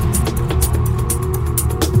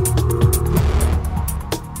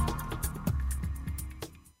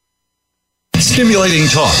 Stimulating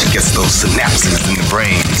talk. It gets those synapses in the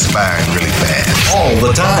brain firing really fast. All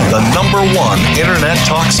the time. The #1 internet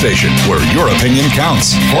talk station where your opinion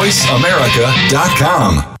counts.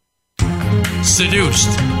 VoiceAmerica.com.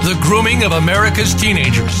 Seduced, The Grooming of America's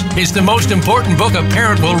Teenagers is the most important book a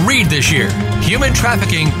parent will read this year. Human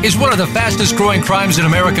trafficking is one of the fastest growing crimes in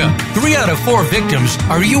America. 3 out of 4 victims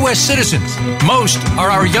are U.S. citizens. Most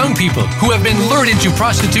are our young people who have been lured into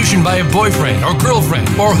prostitution by a boyfriend or girlfriend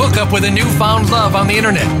or hook up with a newfound love on the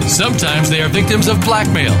internet. Sometimes they are victims of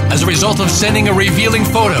blackmail as a result of sending a revealing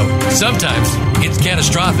photo. Sometimes it's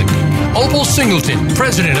catastrophic. Opal Singleton,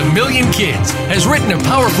 president of Million Kids, has written a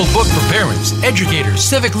powerful book for parents, educators,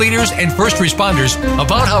 civic leaders, and first responders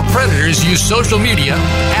about how predators use social media,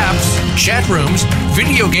 apps, chat rooms,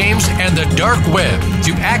 video games, and the dark web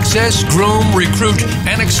to access, groom, recruit,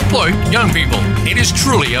 and exploit young people. It is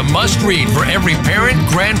truly a must-read for every parent,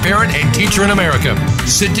 grandparent, and teacher in America.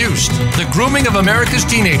 Seduced, The Grooming of America's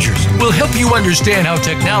Teenagers will help you understand how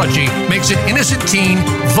technology makes an innocent teen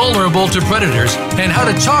vulnerable to predators and how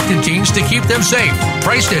to talk to teens to keep them safe.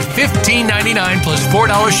 Priced at $15.99 plus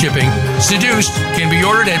 $4 shipping, Seduced can be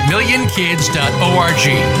ordered at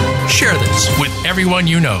millionkids.org. Share this with everyone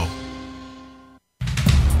you know.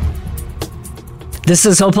 This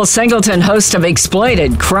is Opal Singleton, host of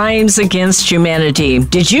Exploited, Crimes Against Humanity.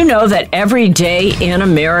 Did you know that every day in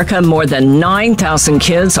America, more than 9,000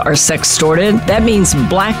 kids are sextorted? That means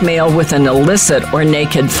blackmail with an illicit or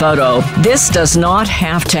naked photo. This does not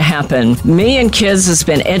have to happen. Million Kids has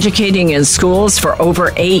been educating in schools for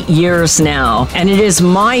over 8 years now, and it is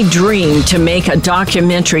my dream to make a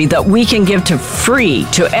documentary that we can give to free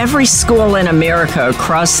to every school in America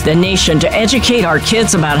across the nation to educate our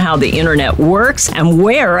kids about how the internet works and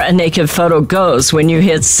where a naked photo goes when you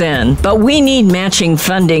hit send. But we need matching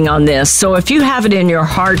funding on this, so if you have it in your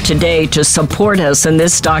heart today to support us in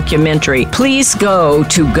this documentary, please go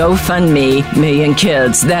to GoFundMe Million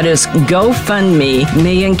Kids. That is GoFundMe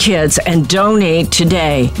Million Kids, and donate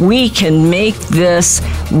today. We can make this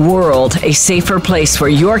world a safer place for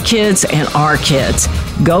your kids and our kids.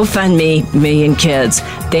 GoFundMe Million Kids.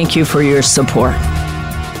 Thank you for your support.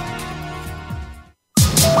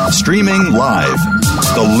 Streaming live,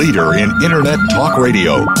 the leader in Internet Talk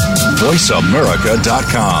Radio,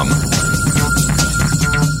 VoiceAmerica.com.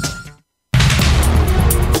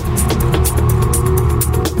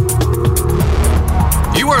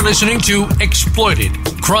 You are listening to Exploited,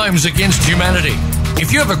 Crimes Against Humanity.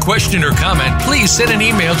 If you have a question or comment, please send an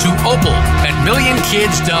email to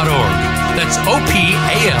opal@millionkids.org. That's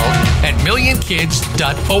OPAL at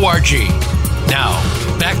millionkids.org. Now,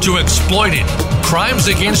 back to Exploited, Crimes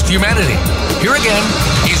Against Humanity. Here again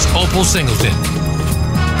is Opal Singleton.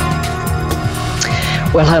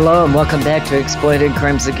 Well, hello and welcome back to Exploited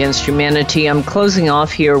Crimes Against Humanity. I'm closing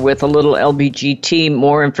off here with a little LBGT,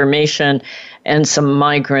 more information, and some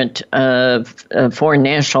migrant foreign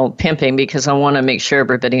national pimping, because I want to make sure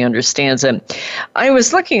everybody understands it. I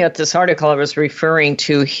was looking at this article I was referring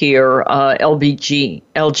to here,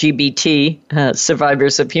 LGBT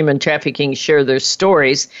survivors of human trafficking share their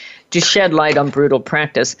stories to shed light on brutal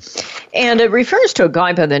practice. And it refers to a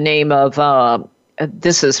guy by the name of,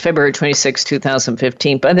 this is February 26,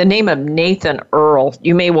 2015, by the name of Nathan Earl.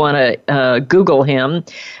 You may want to Google him.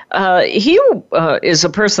 He is a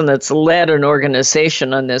person that's led an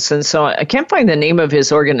organization on this, and so I can't find the name of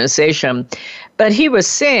his organization, but he was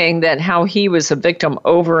saying that how he was a victim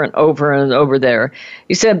over and over and over there.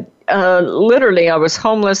 He said, literally, I was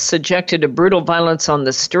homeless, subjected to brutal violence on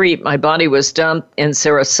the street. My body was dumped in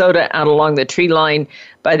Sarasota out along the tree line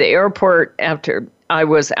by the airport after I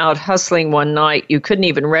was out hustling one night. You couldn't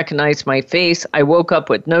even recognize my face. I woke up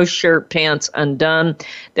with no shirt, pants undone.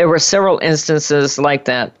 There were several instances like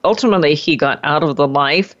that. Ultimately, he got out of the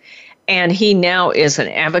life, and he now is an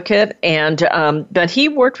advocate. And but he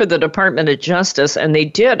worked with the Department of Justice, and they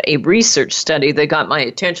did a research study that got my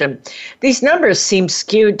attention. These numbers seem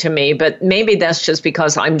skewed to me, but maybe that's just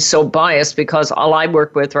because I'm so biased, because all I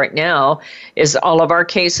work with right now is all of our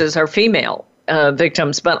cases are female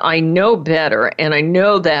victims, but I know better, and I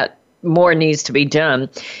know that more needs to be done.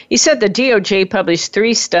 He said the DOJ published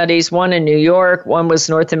 3 studies, one in New York, one was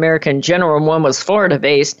North American general, and one was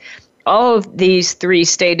Florida-based. All of these 3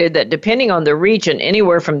 stated that depending on the region,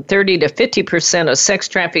 anywhere from 30 to 50% of sex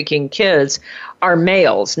trafficking kids are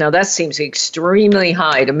males. Now, that seems extremely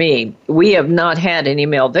high to me. We have not had any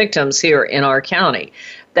male victims here in our county.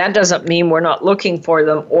 That doesn't mean we're not looking for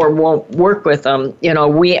them or won't work with them. You know,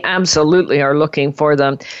 we absolutely are looking for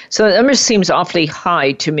them. So the number seems awfully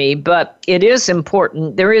high to me, but it is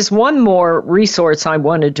important. There is one more resource I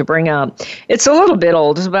wanted to bring up. It's a little bit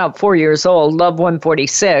old. It's about 4 years old, Love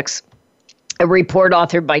 146, a report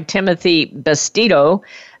authored by Timothy Bastido.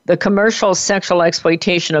 The Commercial Sexual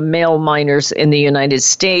Exploitation of Male Minors in the United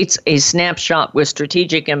States, a snapshot with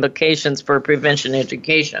strategic implications for prevention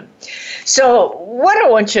education. So what I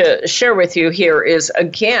want to share with you here is,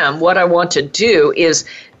 again, what I want to do is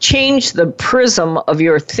change the prism of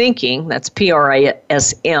your thinking, that's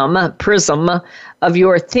P-R-I-S-M, prism of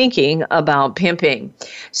your thinking about pimping.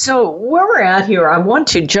 So where we're at here, I want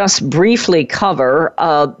to just briefly cover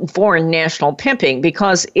foreign national pimping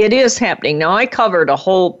because it is happening. Now, I covered a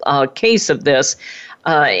whole case of this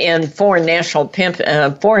in foreign national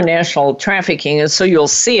trafficking, and so you'll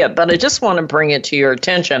see it, but I just want to bring it to your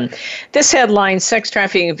attention. This headline, sex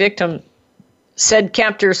trafficking victim said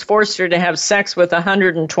captors forced her to have sex with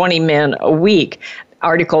 120 men a week.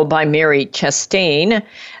 Article by Mary Chastain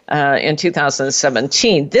in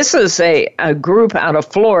 2017. This is a group out of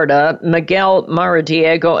Florida, Miguel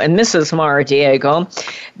Maradiego and Mrs. Maradiego.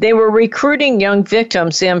 They were recruiting young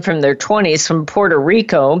victims in from their 20s from Puerto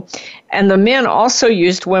Rico, and the men also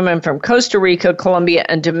used women from Costa Rica, Colombia,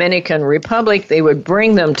 and Dominican Republic. They would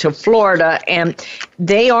bring them to Florida, and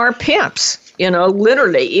they are pimps.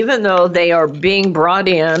 Literally, even though they are being brought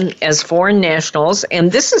in as foreign nationals,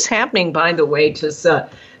 and this is happening, by the way, to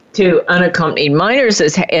unaccompanied minors.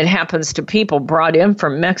 It happens to people brought in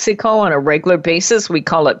from Mexico on a regular basis. We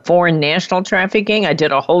call it foreign national trafficking. I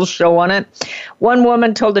did a whole show on it. One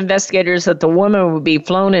woman told investigators that the woman would be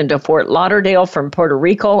flown into Fort Lauderdale from Puerto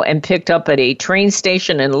Rico and picked up at a train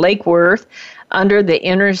station in Lake Worth under the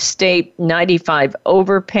Interstate 95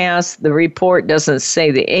 overpass. The report doesn't say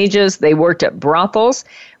the ages. They worked at brothels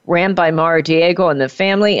ran by Maradiego and the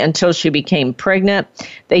family until she became pregnant.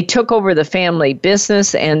 They took over the family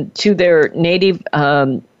business, and to their native,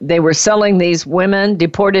 they were selling these women,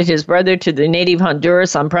 deported his brother to the native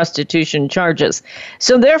Honduras on prostitution charges.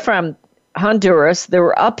 So they're from Honduras. They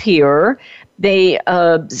were up here. They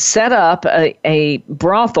set up a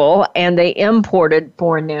brothel, and they imported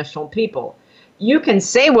foreign national people. You can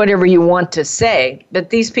say whatever you want to say, but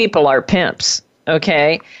these people are pimps,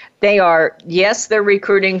 okay? They are, yes, they're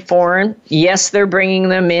recruiting foreign. Yes, they're bringing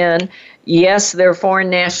them in. Yes, they're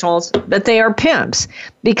foreign nationals, but they are pimps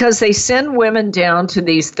because they send women down to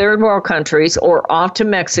these third world countries or off to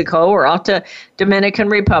Mexico or off to Dominican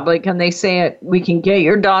Republic, and they say, we can get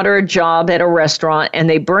your daughter a job at a restaurant, and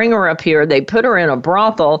they bring her up here. They put her in a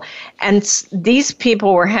brothel, and these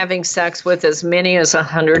people were having sex with as many as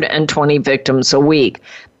 120 victims a week.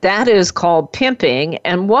 That is called pimping,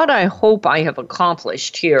 and what I hope I have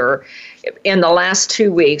accomplished here in the last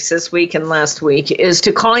 2 weeks, this week and last week, is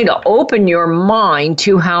to kind of open your mind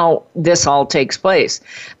to how this all takes place.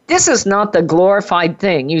 This is not the glorified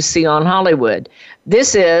thing you see on Hollywood.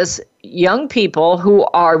 This is young people who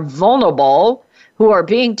are vulnerable, who are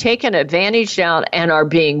being taken advantage of and are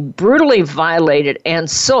being brutally violated and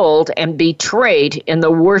sold and betrayed in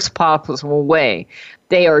the worst possible way.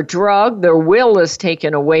 They are drugged, their will is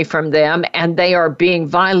taken away from them, and they are being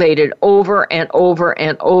violated over and over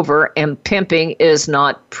and over, and pimping is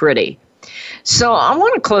not pretty. So I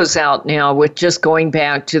want to close out now with just going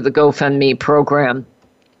back to the GoFundMe program.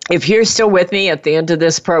 If you're still with me at the end of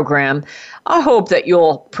this program, I hope that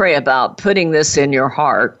you'll pray about putting this in your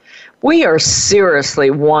heart. We are seriously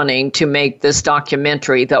wanting to make this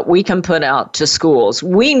documentary that we can put out to schools.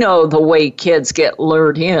 We know the way kids get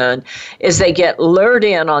lured in is they get lured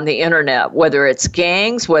in on the internet, whether it's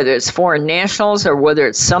gangs, whether it's foreign nationals, or whether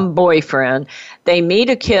it's some boyfriend. They meet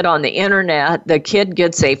a kid on the internet. The kid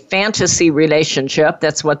gets a fantasy relationship.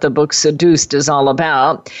 That's what the book Seduced is all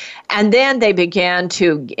about. And then they began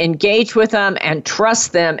to engage with them and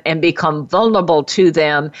trust them and become vulnerable to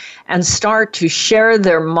them and start to share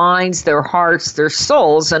their minds, their hearts, their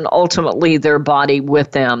souls, and ultimately their body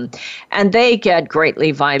with them. And they get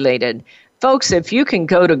greatly violated. Folks, if you can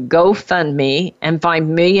go to GoFundMe and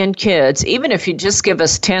find Million Kids, even if you just give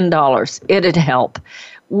us $10, it'd help.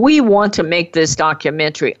 We want to make this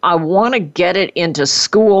documentary. I want to get it into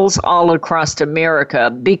schools all across America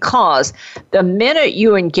because the minute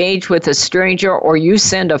you engage with a stranger or you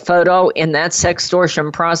send a photo in that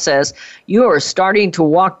sextortion process, you are starting to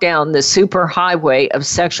walk down the superhighway of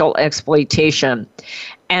sexual exploitation.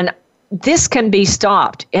 And this can be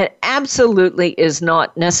stopped. It absolutely is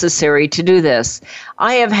not necessary to do this.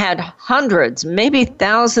 I have had hundreds, maybe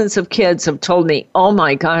thousands of kids have told me, oh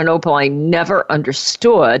my God, Opal, I never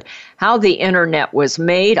understood how the internet was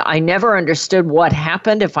made. I never understood what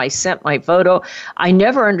happened if I sent my photo. I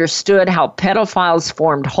never understood how pedophiles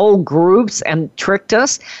formed whole groups and tricked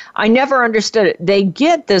us. I never understood it. They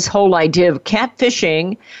get this whole idea of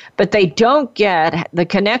catfishing, but they don't get the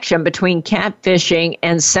connection between catfishing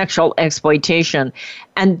and sexual exploitation.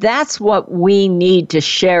 And that's what we need to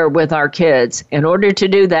share with our kids. In order to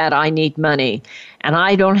do that, I need money. And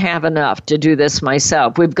I don't have enough to do this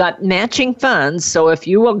myself. We've got matching funds, so if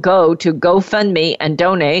you will go to GoFundMe and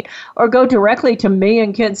donate, or go directly to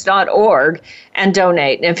millionkids.org and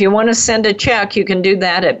donate. And if you want to send a check, you can do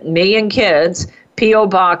that at Million Kids, P.O.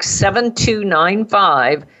 Box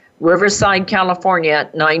 7295, Riverside, California,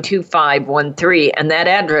 92513. And that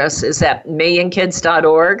address is at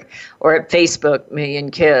millionkids.org or at Facebook,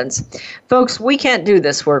 Million Kids. Folks, we can't do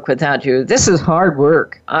this work without you. This is hard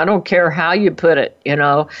work. I don't care how you put it,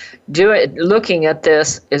 do it. Looking at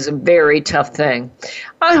this is a very tough thing.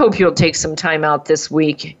 I hope you'll take some time out this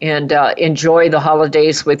week and enjoy the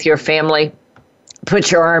holidays with your family.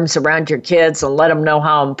 Put your arms around your kids and let them know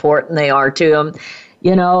how important they are to them.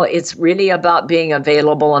 It's really about being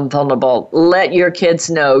available and vulnerable. Let your kids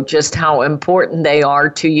know just how important they are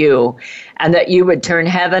to you and that you would turn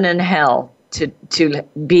heaven and hell to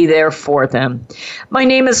be there for them. My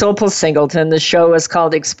name is Opal Singleton. The show is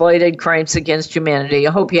called Exploited Crimes Against Humanity.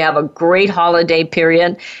 I hope you have a great holiday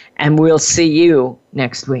period, and we'll see you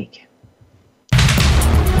next week.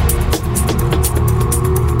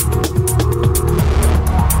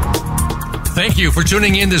 Thank you for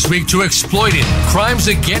tuning in this week to Exploited Crimes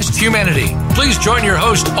Against Humanity. Please join your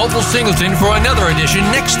host, Opal Singleton, for another edition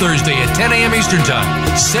next Thursday at 10 a.m. Eastern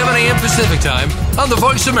Time, 7 a.m. Pacific Time on the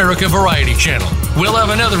Voice America Variety Channel. We'll have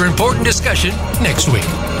another important discussion next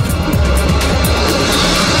week.